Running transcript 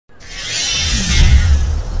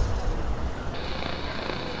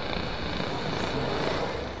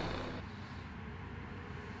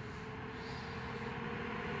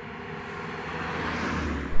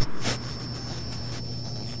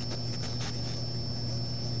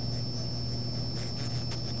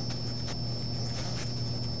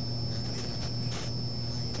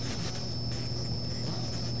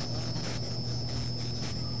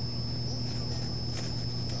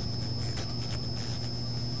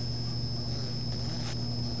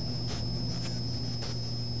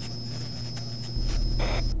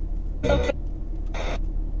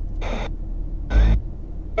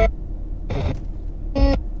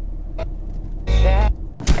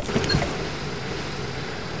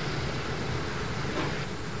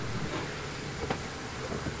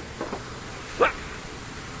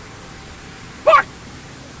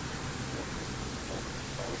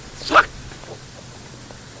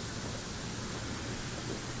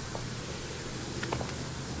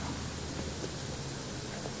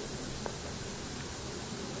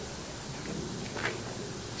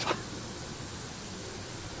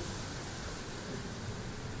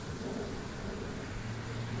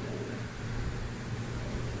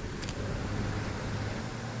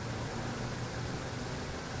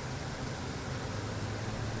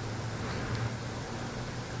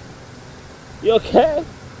You okay?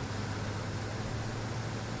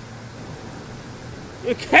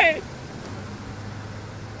 You okay?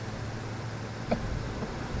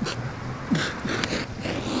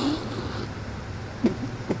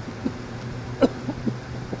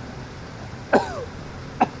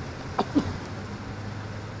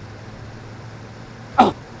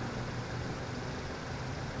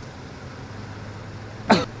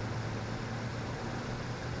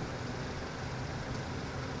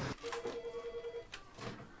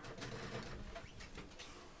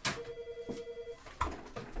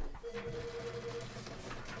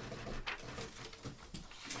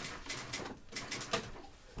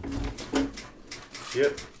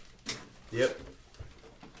 Yep.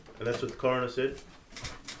 And that's what the coroner said?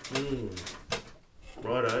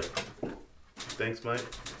 Righto. Thanks, mate.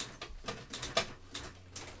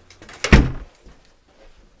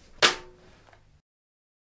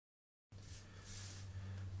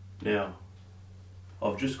 Now,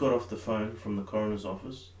 I've just got off the phone from the coroner's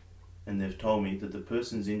office and they've told me that the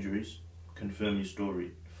person's injuries confirm your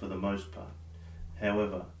story for the most part.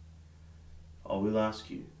 However, I will ask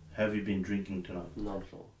you, have you been drinking tonight? Not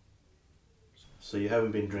at all. So you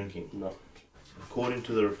haven't been drinking? No. According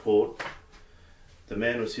to the report, the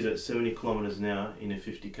man was hit at 70 kilometers an hour in a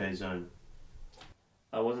 50k zone.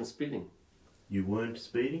 I wasn't speeding. You weren't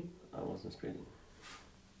speeding? I wasn't speeding.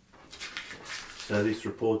 So this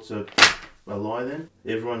report's a lie then?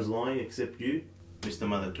 Everyone's lying except you, Mr.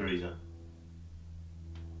 Mother Teresa.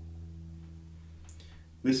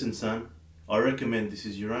 Listen, son, I recommend this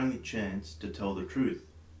is your only chance to tell the truth.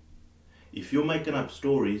 If you're making up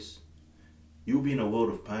stories, you'll be in a world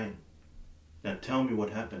of pain. Now tell me what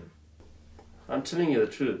happened. I'm telling you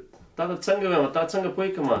the truth.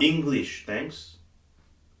 English, thanks.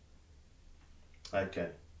 Okay.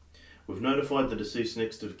 We've notified the deceased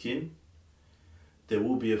next of kin. There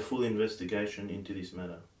will be a full investigation into this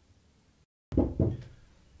matter.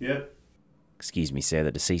 Yep. Excuse me, sir,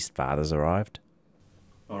 the deceased father's arrived.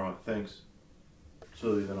 Alright, thanks.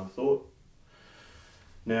 Sillier than I thought.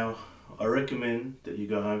 Now, I recommend that you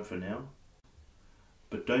go home for now.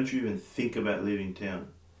 But don't you even think about leaving town.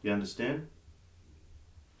 You understand?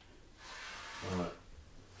 Alright.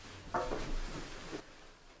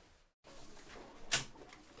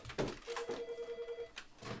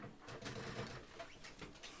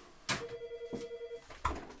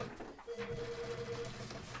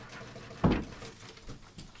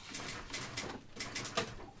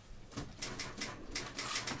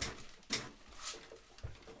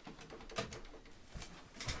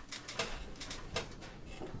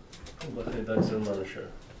 Bakın daksın bana şu.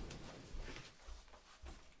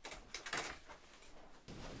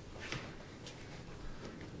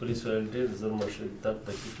 Polis öldü, zırmaşı, dert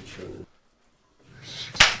dakika geçiyor.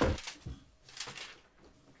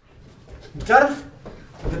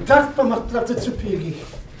 الدرب بمطلب تتسبيقي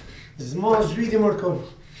زمان زويدي مركو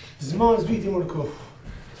زمان زويدي مركو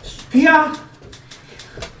سبيا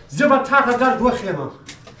زبا تاقا درب وخيما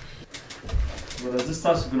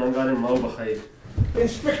ورزستاش بنونغارين ماو بخير.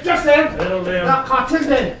 انسبكتر سين لا قاتل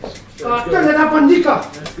ده قاتل ده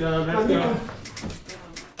بنديكا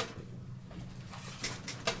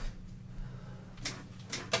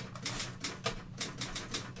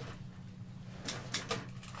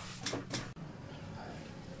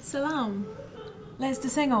Salam. Les de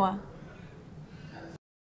Sengoa.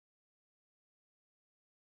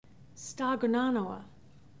 Stargonanoa.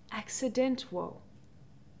 Accident wo.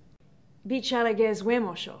 Bichalages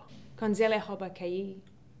wemosho. Konzele hoba kayi.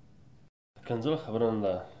 كنزول خبران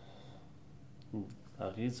لا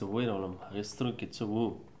أغيز وين ولا أغيسترو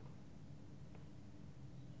كتسوو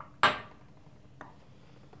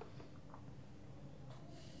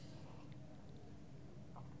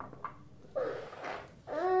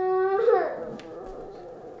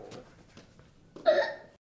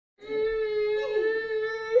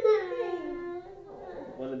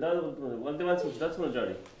والدي ما تسوي ده تسوي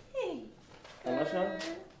جاري ماشا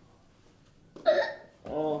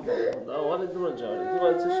ولا دون جاري دي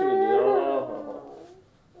ما تسوي لي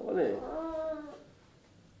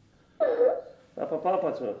ولا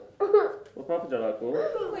بابا تسوي وبابا جالاكو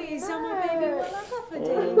Wait, Zama baby, what for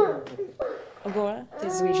day? Agora,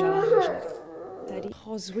 tezui jala. Daddy,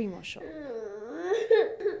 hozui mosho.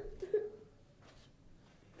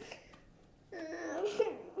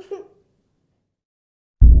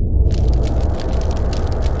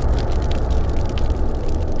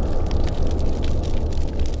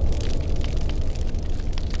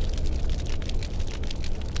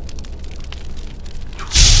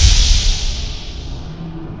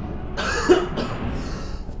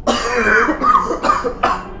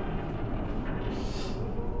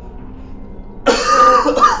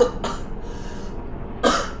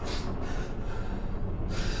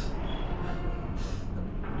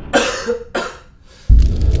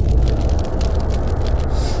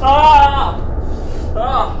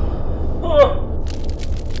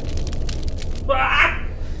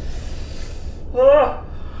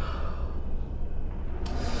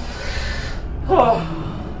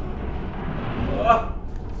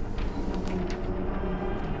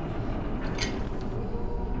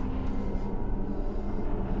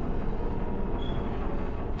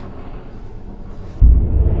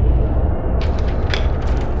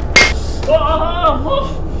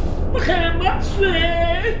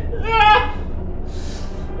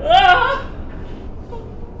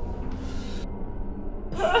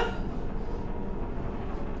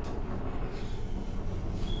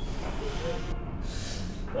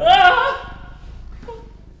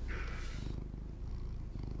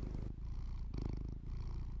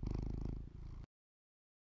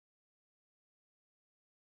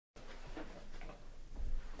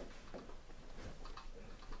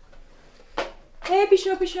 Hey,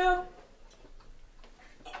 Pashto.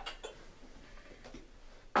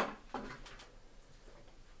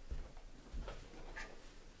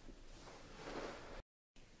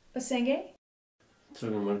 Basenge?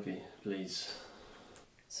 Murky, please.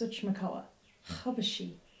 Such Makawa.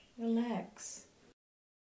 Habashi. Relax.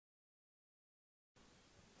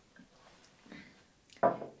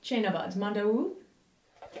 Chainabad, Mandawu?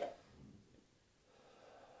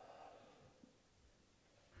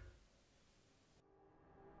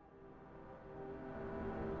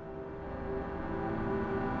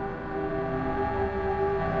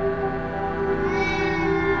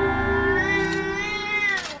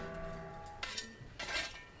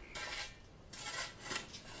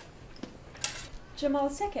 Jamal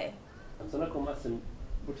Seke. Sana komasin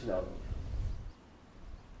butinao.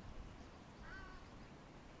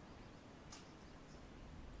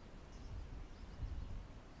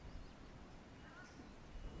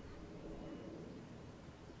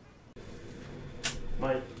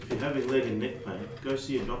 Mate, if you're having leg and neck pain, go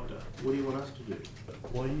see a doctor. What do you want us to do?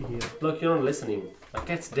 Why are you here? Look, you're not listening. My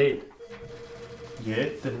cat's dead. Yeah,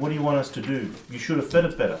 then what do you want us to do? You should have fed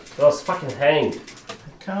it better. I was fucking hanged.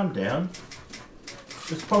 Calm down.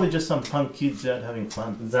 It's probably just some punk kids out having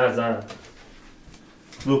fun. Zaza.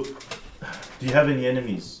 Look, do you have any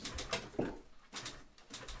enemies?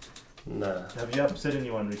 Nah. Have you upset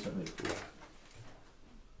anyone recently?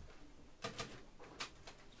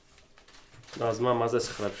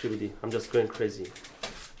 I'm just going crazy.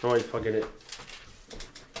 Don't worry, forget it.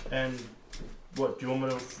 And what, do you want me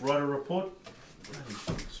to write a report?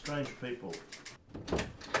 Strange people.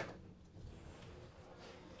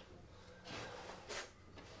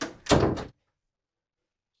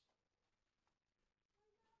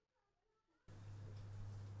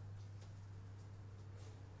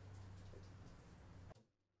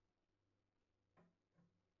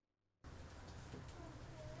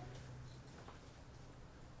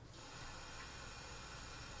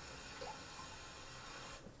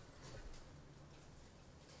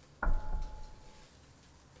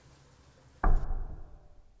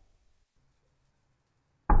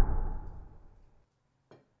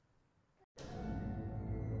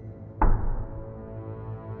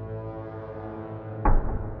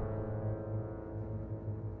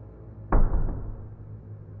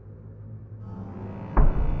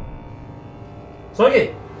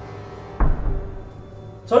 Sogi!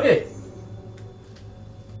 Sogi!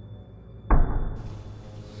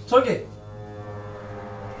 Sogi!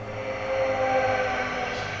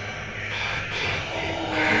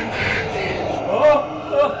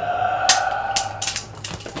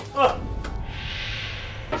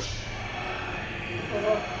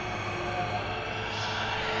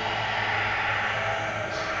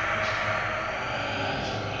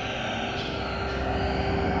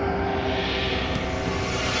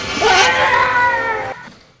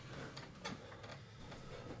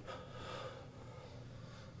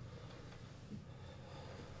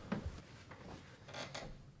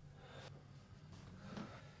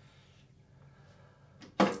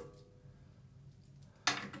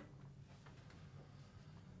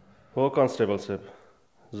 Ho constable sahib,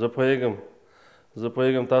 زه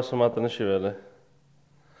پوهیږم تاسو ماته نشئ ویلی،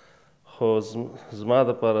 خو زما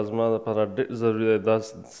دپاره ډېر ضروري دی دا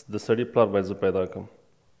د سړي پلار باید زه پیدا کړم.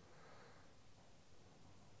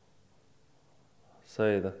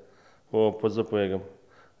 صحیح ده، په زه پوهیږم.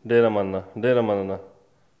 ډېره مننه.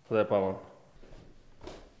 خدای پامان.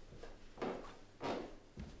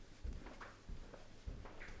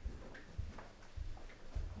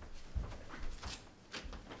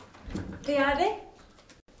 Teyare?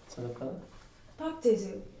 څنګه کړه؟ Pak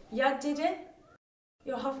dezu. Yad dide?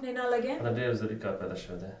 Yo hafne na lage? دا ډېر ضروري کار پیدا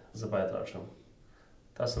شوی دی، زه باید لاړ شم.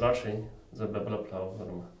 تاسو لاړ شئ زه بیا بله پلاو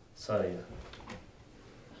ګورم ساري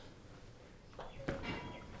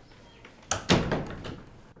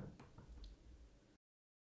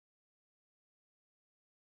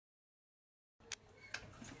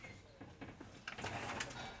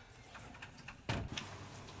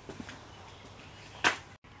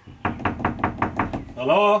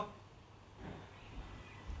هلو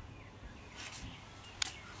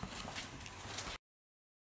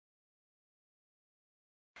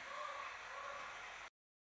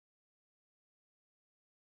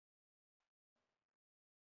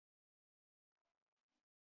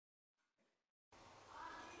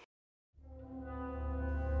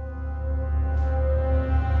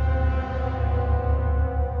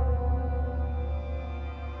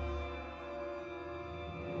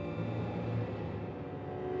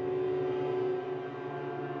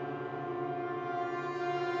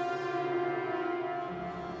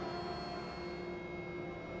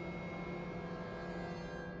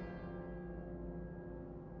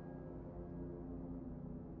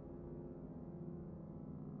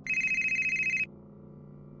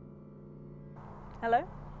Hello?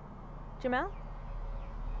 Jamal?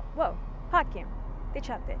 Whoa, Hakim. They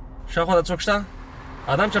chat there. شاخو د څوک شته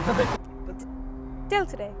ادم چرته دی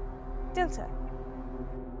Delta day. Delta.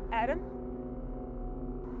 Adam?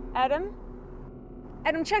 Adam?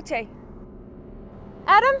 Adam Chokte.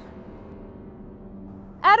 Adam?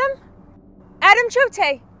 Adam? Adam Chokte.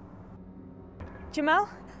 Jamal?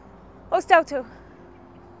 Ostauto.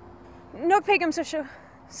 No pigum so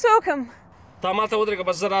Sokum. تا ماته ودرېږه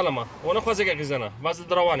بس زه رالمه ونه خوځېږه غېزنه بس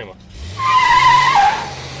زه روان یم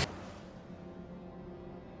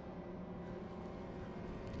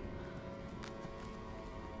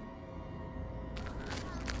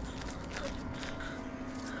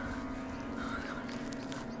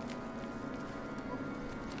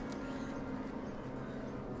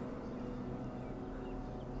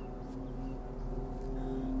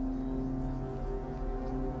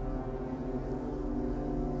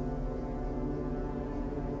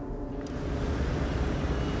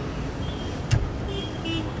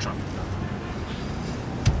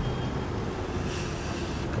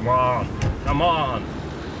Come on, come on.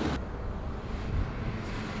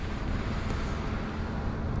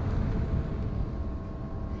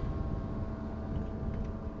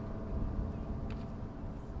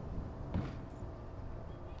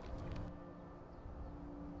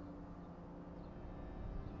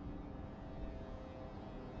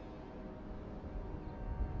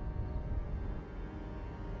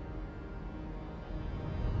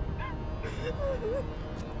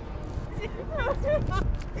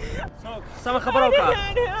 سمه خبره وکړه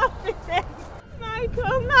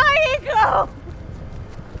Michael!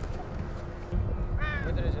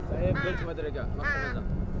 ودرېږه صاحب بېلټ ودرېږه مخته نه ځه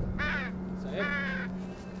صاحب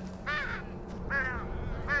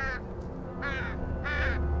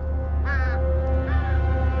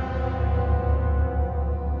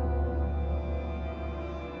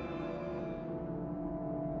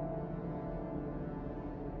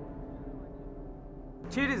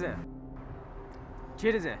چیرې ځې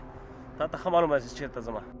چیرې ځې تا ته ښه معلومه چې چېرته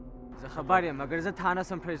ځمه زه خبر یم مګر زه تا نه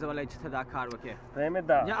سم پرېږدولی چې ته دا کار وکړې پرېمې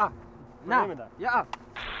ده یا نه یا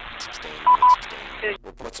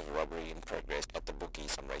Reports of robbery in progress at the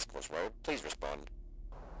bookies on Racecourse Road. Please respond.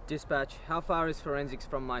 Dispatch, how far is forensics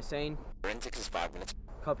from my scene? Forensics is 5 minutes.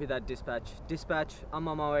 Copy that, dispatch. Dispatch, I'm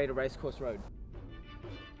on my way to Racecourse Road.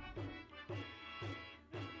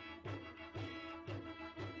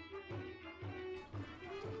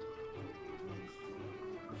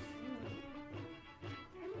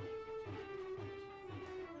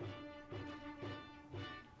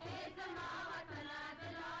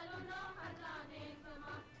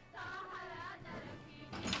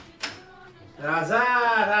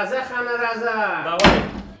 راځه خانه راځه دا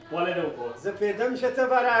ولې دې وکړو زه پوهېدم چې ته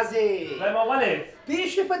به راځې خدایما ولې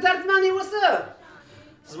پیښې په درد باندې وسه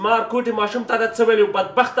زما ارکوټي ماشوم تا د څه ویلي و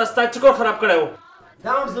بدبخته ستا څه کور خراب کړی و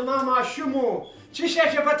دا هم زما ماشوم و چې شی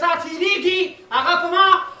چې په تا تېرېږي هغه په ما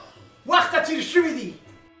وخته تېر شوي دي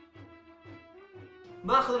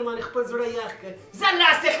ما خو در باندې خپل زړه یخ کړ ځه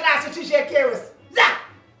لاس دې خلاص چې شی کې اوس ځه